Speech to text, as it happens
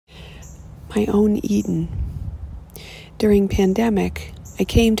My own Eden. During pandemic, I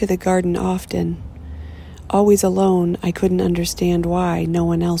came to the garden often. Always alone, I couldn't understand why no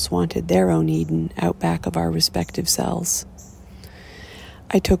one else wanted their own Eden out back of our respective cells.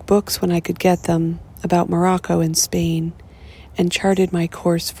 I took books when I could get them about Morocco and Spain, and charted my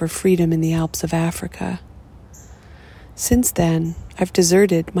course for freedom in the Alps of Africa. Since then, I've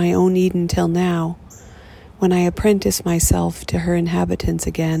deserted my own Eden till now, when I apprentice myself to her inhabitants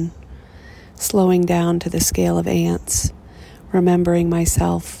again, slowing down to the scale of ants, remembering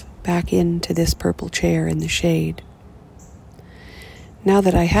myself back into this purple chair in the shade. Now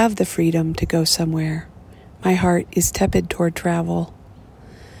that I have the freedom to go somewhere, my heart is tepid toward travel.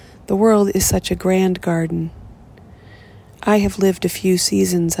 The world is such a grand garden. I have lived a few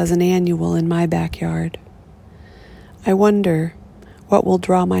seasons as an annual in my backyard. I wonder what will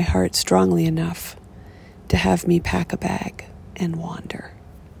draw my heart strongly enough to have me pack a bag and wander.